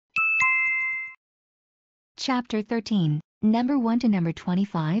Chapter 13, number 1 to number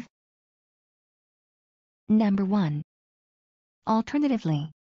 25. Number 1.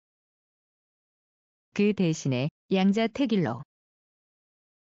 Alternatively. 그 대신에 양자택일로.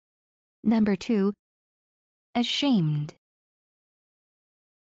 Number 2. Ashamed.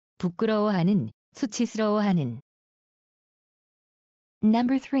 부끄러워하는, 수치스러워하는.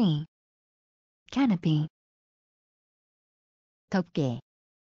 Number 3. Canopy. 덮개.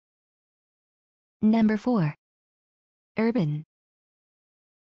 Number 4. Urban.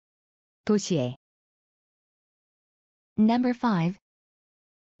 도시에. Number 5.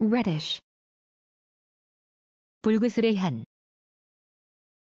 Reddish. 불그스레한.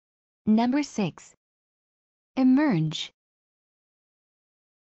 Number 6. Emerge.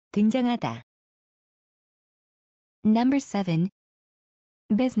 등장하다. Number 7.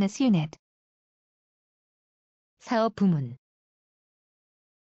 Business unit. 사업 부문.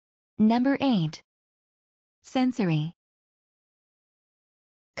 Number 8. Sensory.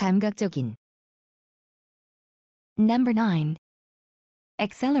 감각적인. Number 9.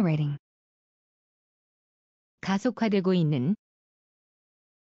 Accelerating. 가속화되고 있는.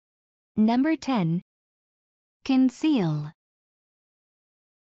 Number 10. Conceal.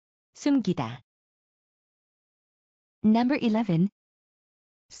 숨기다. Number 11.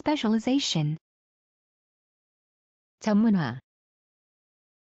 Specialization. 전문화.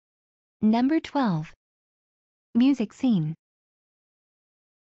 Number 12. Music scene.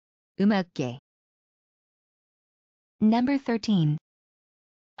 음악계. Number 13.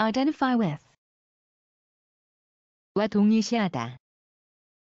 Identify with. 와 동일시하다.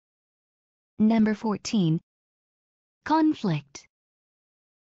 Number 14. Conflict.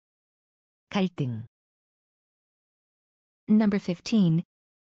 갈등. Number 15.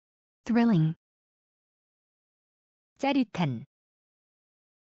 Thrilling. 짜릿한.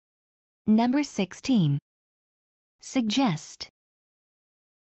 Number 16. Suggest.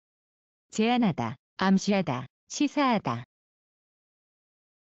 제안하다, 암시하다, 시사하다.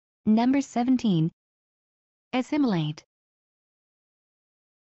 Number 17. Assimilate.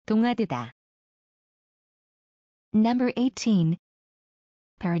 동화되다. Number 18.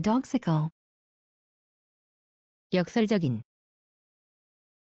 Paradoxical. 역설적인.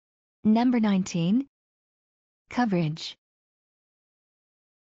 Number 19. Coverage.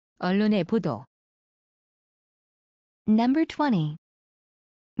 언론의 보도. Number 20.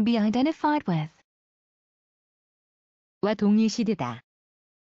 Be identified with. 와 동일시되다.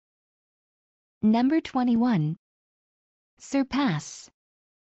 Number 21. Surpass.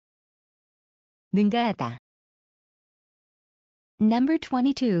 능가하다. Number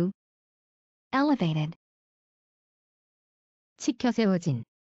 22. Elevated. 치켜 세워진.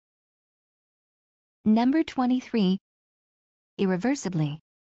 Number 23. Irreversibly.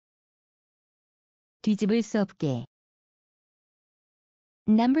 뒤집을 수 없게.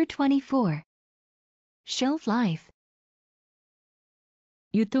 Number 24. Shelf life.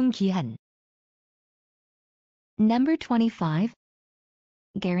 유통기한. Number 25.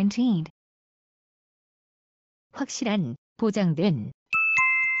 Guaranteed. 확실한, 보장된.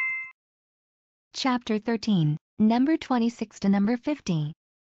 Chapter 13. Number 26 to number 50.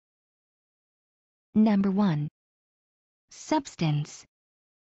 Number 1. Substance.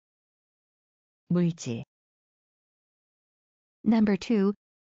 물질. Number 2.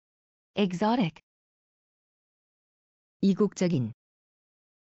 Exotic. 이국적인.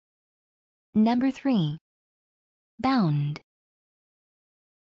 Number 3. Bound.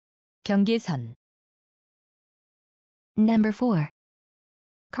 경계선. Number 4.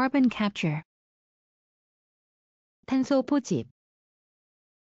 Carbon capture. 탄소 포집.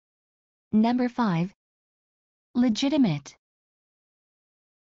 Number 5. Legitimate.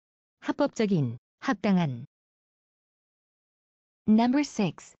 합법적인, 합당한. Number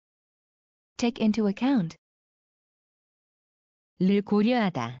 6. Take into account. 를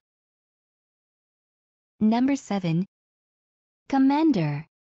고려하다. Number 7. Commander.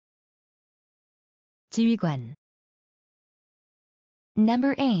 지휘관.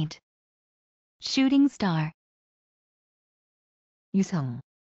 Number 8. Shooting star. 유성.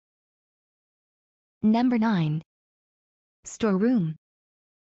 Number 9. Storeroom.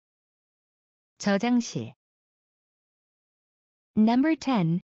 저장실. Number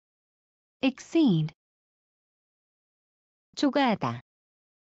 10. Exceed. 초과하다.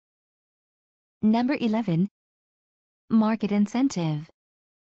 Number 11. Market incentive.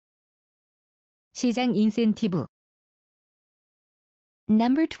 시장 인센티브.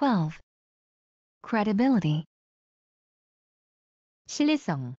 Number 12. Credibility.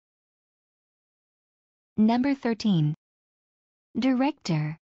 신뢰성. Number 13.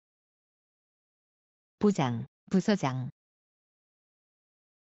 Director. 부장, 부서장.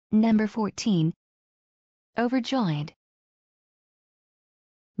 Number 14. Overjoyed.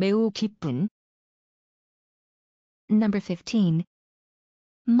 매우 기쁜. Number 15.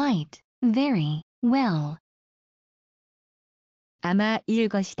 Might, very, well. 아마 일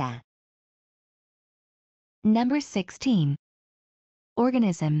것이다. Number 16.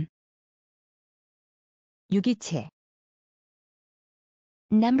 Organism. 유기체.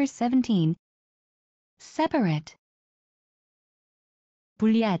 Number 17. Separate.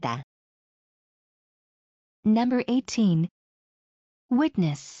 분리하다. Number 18.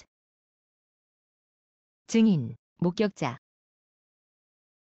 Witness. 증인, 목격자.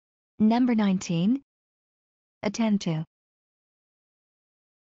 Number 19. Attend to.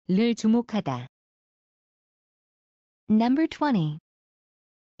 를 주목하다. Number 20.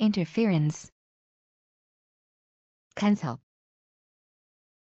 Interference. 간섭.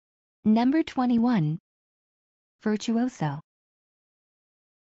 Number 21. Virtuoso.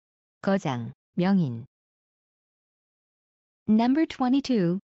 거장, 명인. Number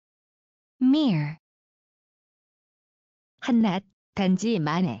 22. Mere. 한낱, 단지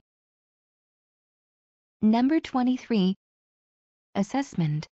만에. Number 23.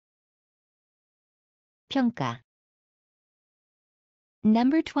 Assessment. 평가.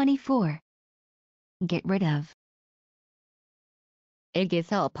 Number 24. Get rid of.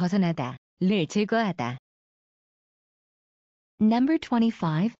 에게서 벗어나다. 를 제거하다. Number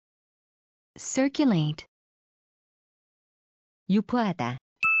 25. Circulate. 유포하다.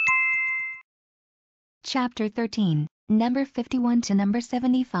 Chapter 13. Number 51 to number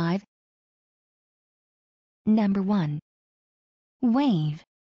 75. Number 1. Wave.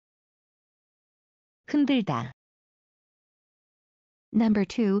 흔들다. Number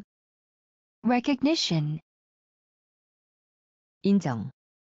 2. Recognition. 인정.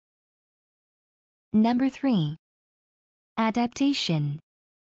 Number 3. Adaptation.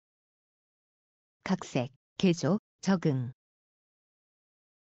 각색, 개조, 적응.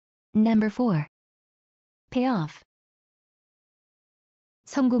 Number 4. Payoff.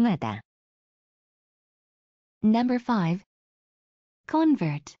 성공하다. Number 5.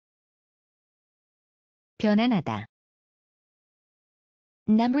 Convert. 변환하다.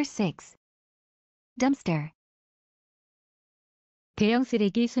 Number 6. Dumpster. 대형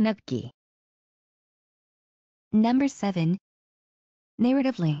쓰레기 수납기. Number 7.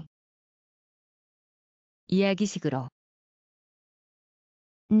 Narratively. 이야기식으로.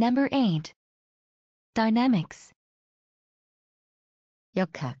 Number 8. Dynamics.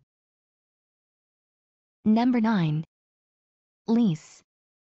 역학. Number 9. Lease.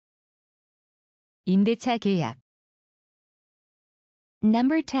 임대차 계약.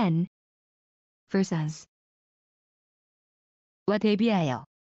 Number 10. Versus. 와 대비하여.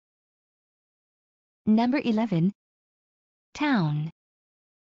 Number 11. Town.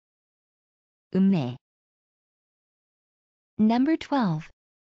 읍내. Number 12.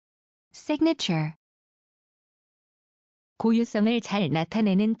 Signature. 고유성을 잘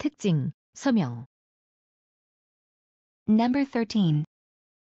나타내는 특징, 서명. Number 13.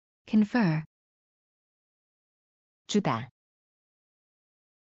 Confer. 주다.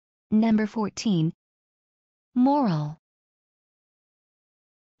 Number 14. Moral.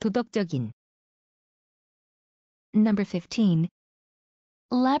 도덕적인. Number 15.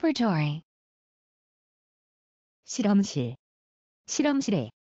 Laboratory. 실험실. 실험실에.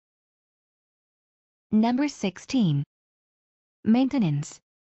 Number 16. Maintenance.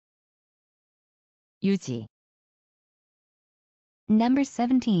 유지. Number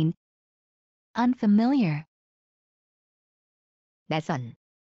 17. Unfamiliar. 나선.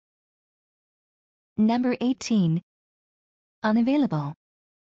 Number 18. Unavailable.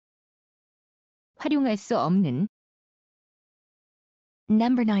 활용할 수 없는.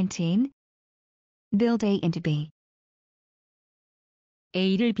 Number 19. Build A into B.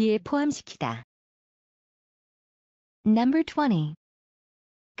 A를 B에 포함시키다. Number 20.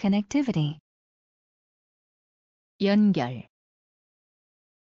 Connectivity. 연결.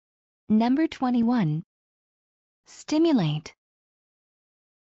 Number 21. Stimulate.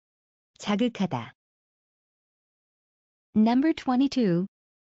 자극하다. Number 22.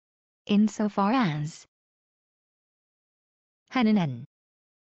 Insofar as. 하는 한.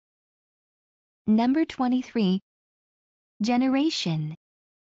 Number 23. Generation.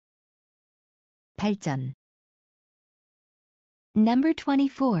 발전. Number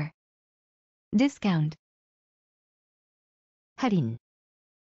 24. Discount. 할인.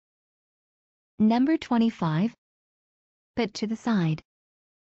 Number 25. Put to the side.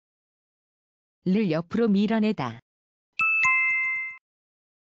 를 옆으로 밀어내다.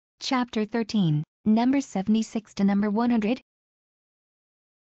 Chapter 13, number 76 to number 100.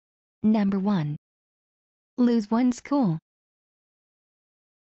 Number 1. Lose one's cool.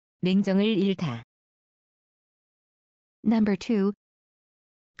 냉정을 잃다. Number 2.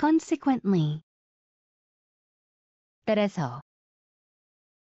 Consequently. 따라서.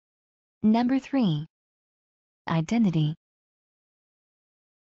 Number 3. Identity.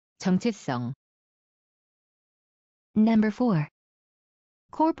 정체성. Number 4.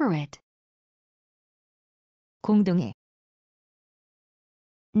 Corporate. 공동의.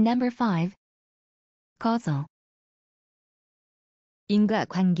 Number 5. Causal.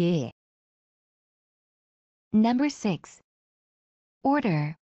 인과관계의. Number 6.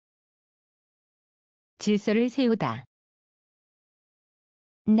 Order. 질서를 세우다.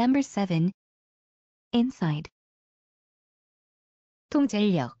 Number 7. Insight.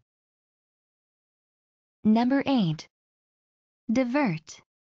 통찰력. Number 8. Divert.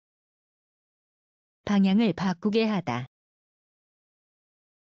 방향을 바꾸게 하다.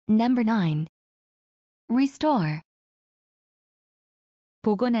 Number 9. Restore.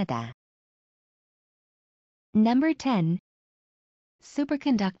 복원하다. Number 10.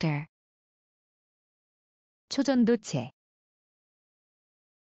 Superconductor. 초전도체.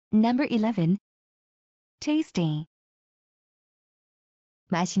 Number 11. Tasty.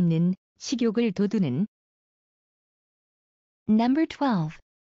 맛있는, 식욕을 돋우는. Number 12.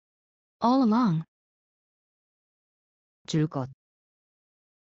 All along. 줄곧.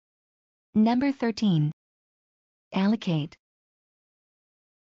 Number 13. Allocate.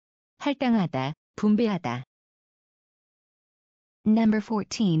 할당하다, 분배하다. Number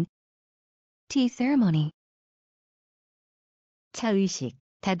 14. Tea ceremony. 차의식,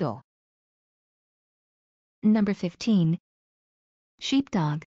 다도. Number 15.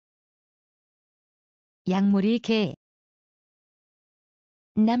 Sheepdog. 양모리 개.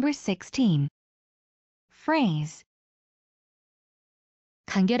 Number 16. Phrase.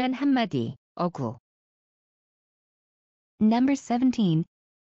 간결한 한마디, 어구. Number 17.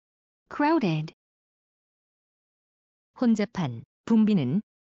 Crowded. 혼잡한, 붐비는.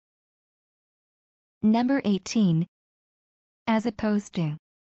 Number 18. As opposed to.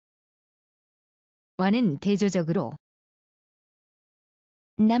 와는 대조적으로.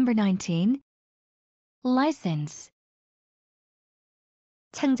 Number 19. License.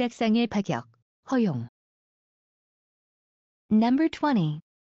 창작상의 파격, 허용. Number 20.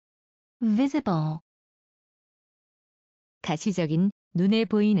 Visible. 가시적인, 눈에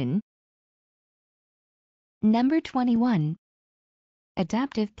보이는. Number 21.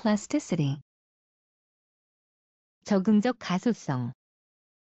 Adaptive plasticity. 적응적 가소성.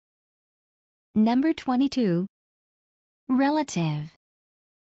 Number 22. Relative.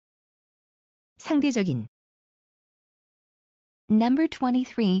 상대적인. Number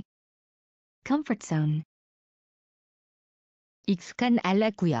 23. Comfort zone. 익숙한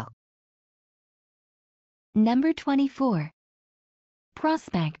안락구역. Number 24.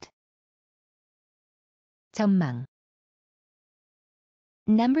 Prospect. 전망.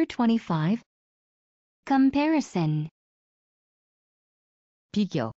 Number 25. Comparison. 비교.